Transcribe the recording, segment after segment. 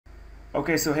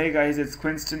Okay, so hey guys, it's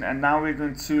Quinston, and now we're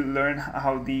going to learn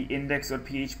how the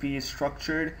index.php is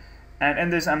structured. And in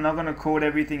this, I'm not going to code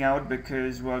everything out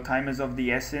because, well, time is of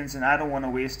the essence, and I don't want to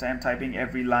waste time typing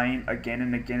every line again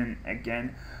and again and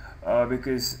again.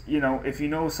 Because if you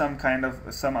know some amount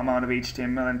of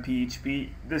HTML and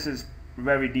PHP, this is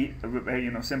very deep, very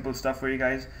simple stuff for you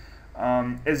guys.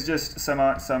 It's just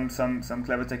some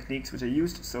clever techniques which I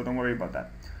used, so don't worry about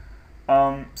that.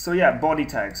 So yeah, body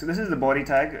tag. So this is the body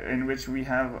tag in which we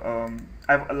have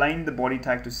I've aligned the body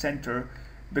tag to center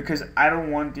because I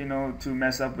don't want to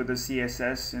mess up with the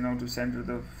CSS to center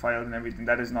the file and everything.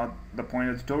 That is not the point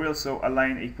of the tutorial. So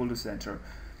align equal to center.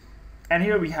 And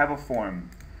here we have a form,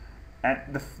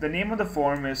 and the name of the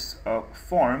form is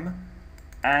form,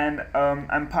 and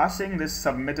I'm passing this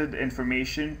submitted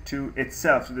information to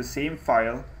itself, to the same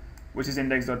file, which is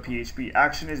index.php.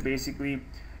 Action is basically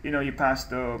you pass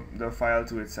the file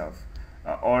to itself,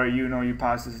 or you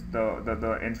pass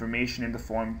the information in the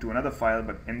form to another file,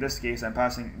 but in this case I'm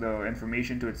passing the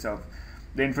information to itself,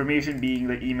 the information being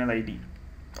the email ID.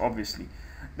 Obviously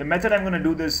the method I'm going to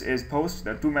do this is post.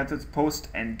 There are two methods, post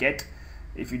and get.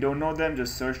 If you don't know them,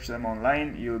 just search them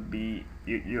online.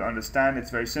 You'll understand.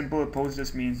 It's very simple. Post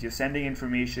just means you're sending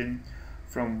information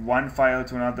from one file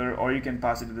to another, or you can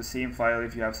pass it to the same file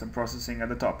if you have some processing at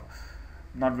the top.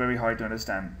 Not very hard to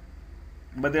understand,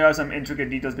 but there are some intricate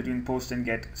details between post and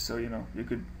get, so you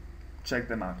could check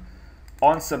them out.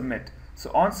 On submit.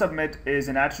 So on submit is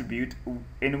an attribute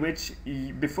in which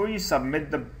before you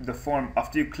submit the form,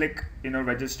 after you click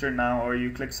register now or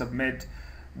you click submit,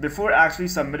 before actually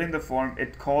submitting the form,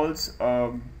 it calls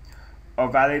a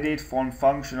validate form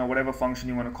function, or whatever function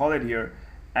you want to call it here,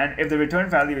 and if the return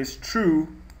value is true,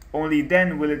 only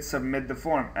then will it submit the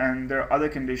form. And there are other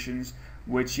conditions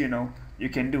which you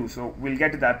can do, so we'll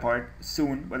get to that part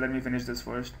soon, but let me finish this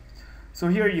first. So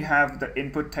here you have the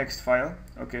input text file,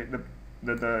 okay,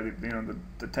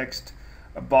 the text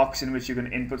box in which you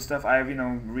can input stuff. I have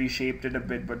reshaped it a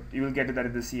bit, but you will get to that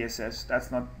in the CSS.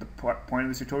 That's not the point of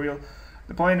this tutorial.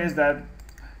 The point is that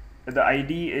the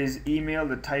ID is email,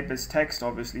 the type is text,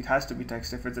 obviously it has to be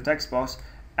text if it's a text box,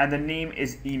 and the name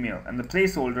is email, and the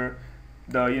placeholder,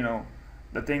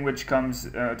 the thing which comes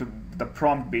to the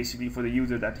prompt basically for the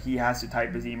user, that he has to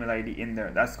type his email ID in there.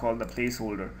 That's called the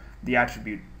placeholder, the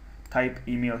attribute. Type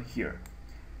email here,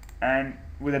 and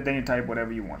with it then you type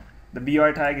whatever you want. The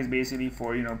BR tag is basically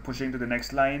for pushing to the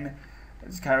next line.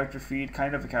 It's character feed,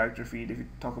 kind of a character feed if you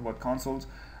talk about consoles.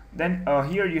 Then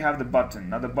here you have the button.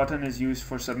 Now the button is used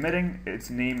for submitting. Its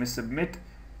name is submit,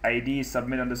 ID is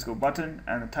submit underscore button,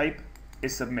 and the type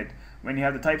is submit. When you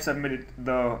have the type submitted,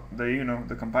 the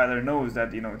compiler knows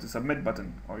that it's a submit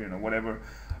button, or whatever.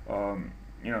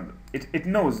 It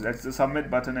knows that's the submit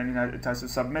button, and it has to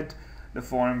submit the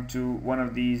form to one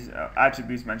of these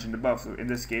attributes mentioned above. So in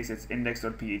this case it's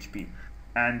index.php,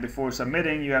 and before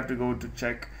submitting you have to go to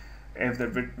check if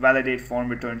the validate form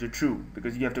returns a true,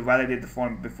 because you have to validate the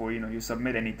form before you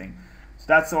submit anything. So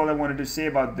that's all I wanted to say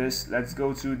about this. Let's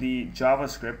go to the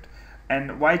JavaScript.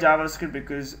 And why JavaScript?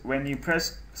 Because when you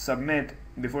press submit,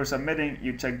 before submitting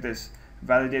you check this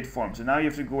validate form. So now you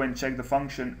have to go and check the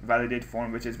function validate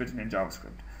form, which is written in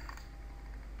JavaScript.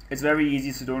 It's very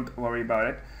easy, so don't worry about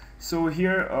it. So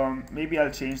here maybe I'll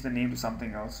change the name to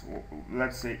something else.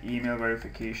 Let's say email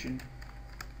verification.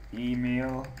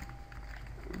 Email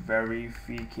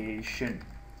verification.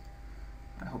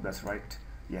 I hope that's right.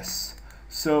 Yes.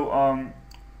 So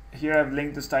here I've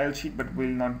linked the style sheet, but we'll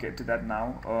not get to that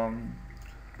now.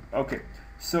 Okay,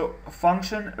 so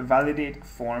function validate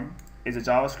form is a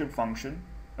JavaScript function,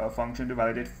 a function to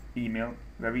validate email.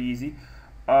 Very easy.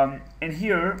 And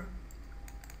here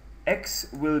x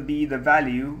will be the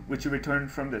value which you return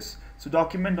from this. So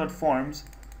document.forms,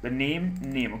 the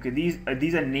name. Okay,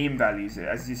 these are name values,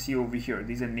 as you see over here.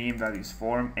 These are name values,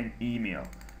 form and email.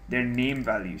 They're name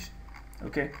values.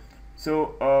 Okay,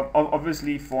 so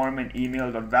obviously form and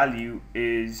email.value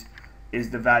is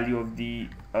the value of the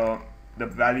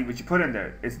value which you put in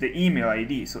there. It's the email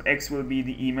ID, so x will be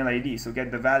the email ID. So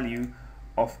get the value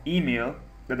of email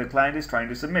that the client is trying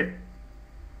to submit.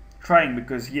 Trying,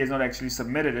 because he has not actually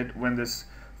submitted it when this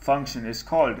function is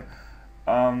called.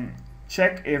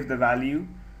 Check if the value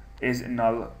is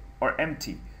null or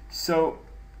empty. So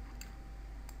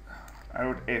I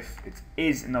wrote if. It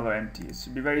is null or empty. It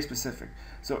should be very specific.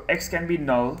 So x can be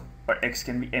null or x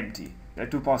can be empty. There are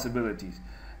two possibilities.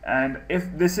 And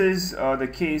if this is the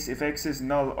case, if x is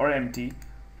null or empty,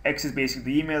 x is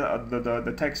basically the email,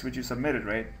 the text which you submitted,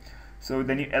 right? So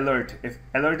then you alert. If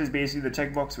alert is basically the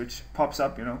checkbox which pops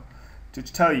up, to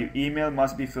tell you email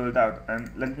must be filled out.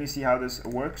 And let me see how this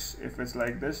works. If it's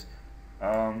like this,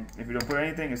 If you don't put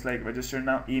anything, it's like register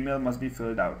now, email must be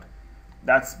filled out.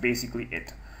 That's basically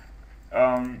it.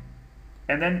 And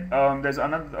then there's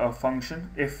another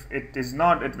function. If it is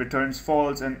not, it returns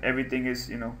false, and everything is,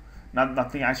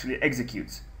 nothing actually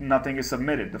executes. Nothing is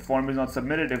submitted. The form is not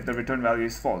submitted if the return value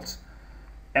is false.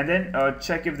 And then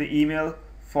check if the email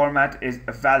format is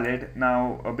valid.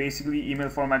 Now, basically, email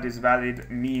format is valid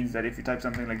means that if you type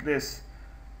something like this,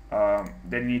 then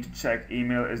you need to check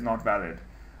email is not valid,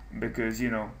 because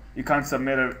you can't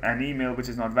submit an email which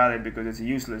is not valid because it's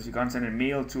useless. You can't send a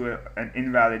mail to an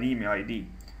invalid email ID.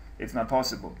 It's not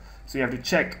possible. So you have to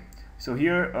check. So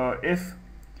here, if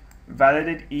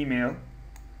validated email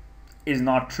is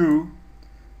not true,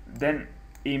 then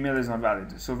email is not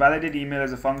valid. So validated email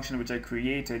is a function which I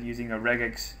created using a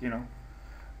regex,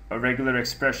 a regular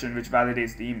expression which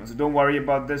validates the email. So don't worry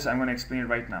about this. I'm going to explain it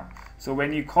right now. So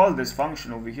when you call this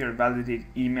function over here, validate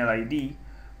email ID,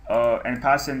 and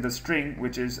pass in the string,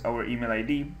 which is our email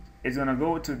ID, it's going to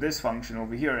go to this function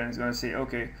over here, and it's going to say,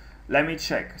 okay, let me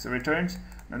check. So returns.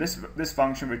 Now this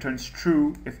function returns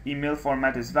true if email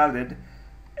format is valid,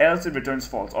 else it returns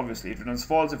false. Obviously, it returns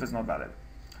false if it's not valid.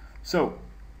 So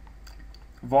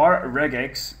var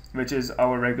regex, which is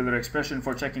our regular expression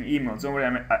for checking emails. Don't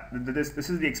worry, this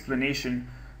is the explanation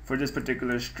for this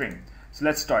particular string. So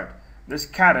let's start. This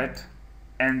caret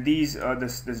and these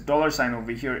this $sign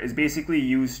over here is basically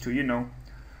used to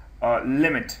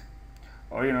limit,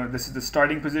 or this is the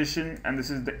starting position and this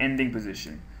is the ending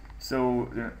position. So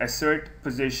assert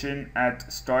position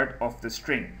at start of the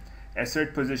string,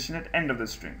 assert position at end of the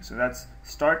string. So that's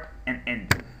start and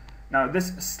end. Now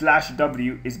this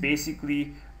 /w is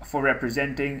basically for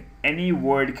representing any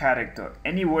word character.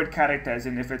 Any word character, as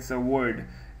in if it's a word,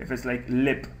 if it's like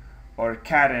lip or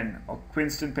Karen or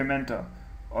Quinston Pimenta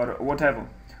or whatever.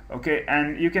 Okay,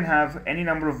 and you can have any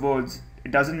number of words,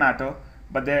 it doesn't matter,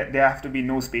 but there have to be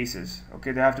no spaces.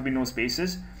 Okay, there have to be no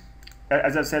spaces,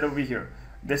 as I've said over here.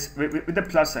 This with the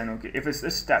plus sign. Okay, if it's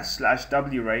this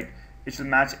 /w, right, it should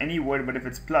match any word, but if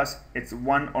it's plus, it's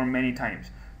one or many times.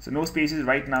 So no spaces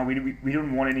right now. We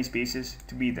don't want any spaces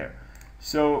to be there.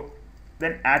 So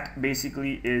then at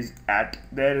basically is at.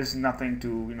 There is nothing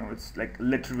to, it's like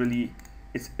literally,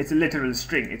 it's a literal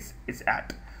string. It's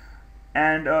at.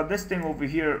 And this thing over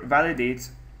here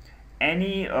validates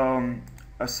any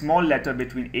a small letter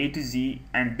between A to Z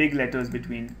and big letters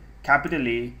between capital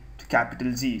A to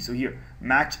capital Z. So here,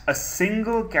 match a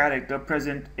single character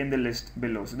present in the list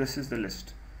below. So this is the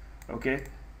list. Okay,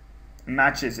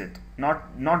 matches it,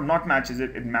 not matches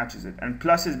it, it matches it. And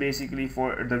plus is basically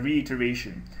for the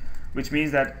reiteration, which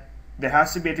means that there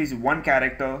has to be at least one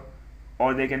character,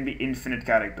 or there can be infinite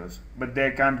characters, but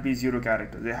there can't be 0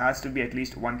 characters. There has to be at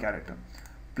least one character.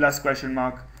 Plus question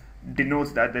mark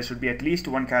denotes that there should be at least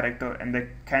one character, and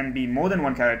there can be more than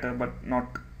one character, but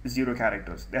not 0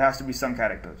 characters. There has to be some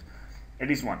characters, at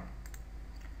least one.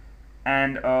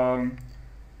 And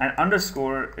an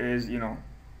underscore is,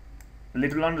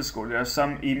 literal underscore. There are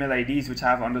some email IDs which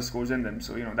have underscores in them,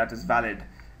 so that is valid.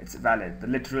 It's valid, the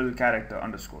literal character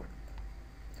underscore.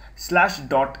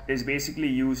 /dot is basically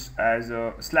used as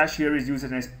a slash. Here is used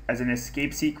as an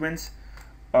escape sequence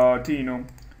to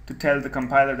tell the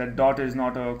compiler that dot is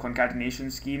not a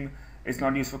concatenation scheme. It's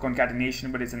not used for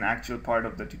concatenation, but it's an actual part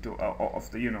of the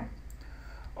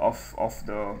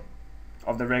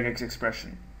of the regex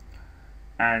expression,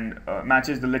 and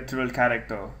matches the literal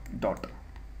character dot.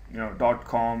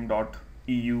 .com,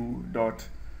 .eu,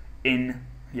 .in,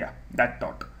 yeah, that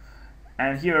dot.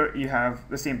 And here you have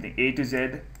the same thing, A to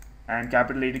Z, and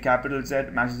capital A to capital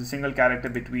Z matches a single character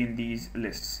between these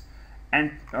lists.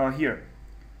 And here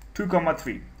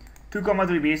 2,3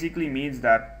 basically means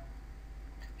that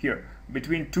here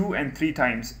between 2 and 3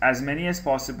 times, as many as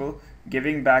possible,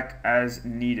 giving back as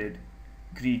needed.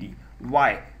 Greedy.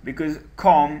 Why? Because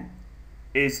com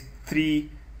is 3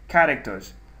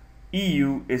 characters,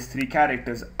 EU is 3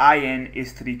 characters, IN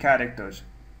is 3 characters.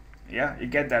 Yeah, you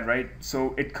get that, right?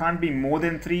 So it can't be more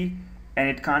than 3 and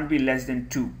it can't be less than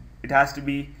 2. It has to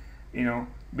be,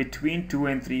 between 2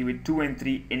 and 3, with 2 and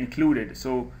 3 included.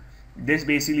 So this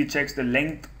basically checks the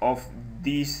length of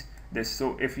this.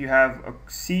 So if you have a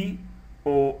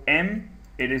COM,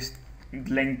 it is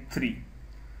length 3,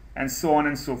 and so on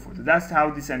and so forth. That's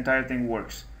how this entire thing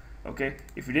works. Okay,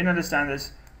 if you didn't understand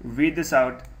this, read this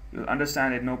out. You'll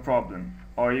understand it, no problem.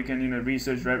 Or you can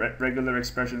research regular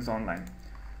expressions online.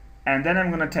 And then I'm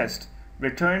going to test.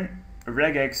 Return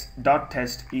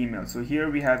regex.test email. So here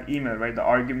we have email, right? The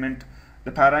argument,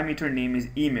 the parameter name is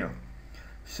email.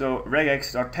 So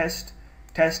regex.test.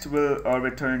 Test will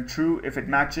return true if it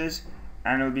matches,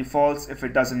 and it will be false if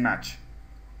it doesn't match.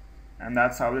 And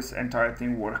that's how this entire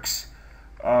thing works.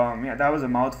 Yeah, that was a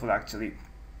mouthful actually.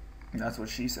 That's what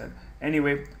she said.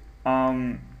 Anyway,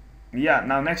 yeah,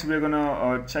 now next we're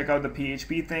gonna check out the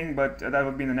PHP thing, but that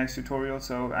will be in the next tutorial,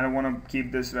 so I don't want to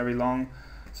keep this very long.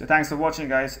 So thanks for watching,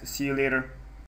 guys. See you later.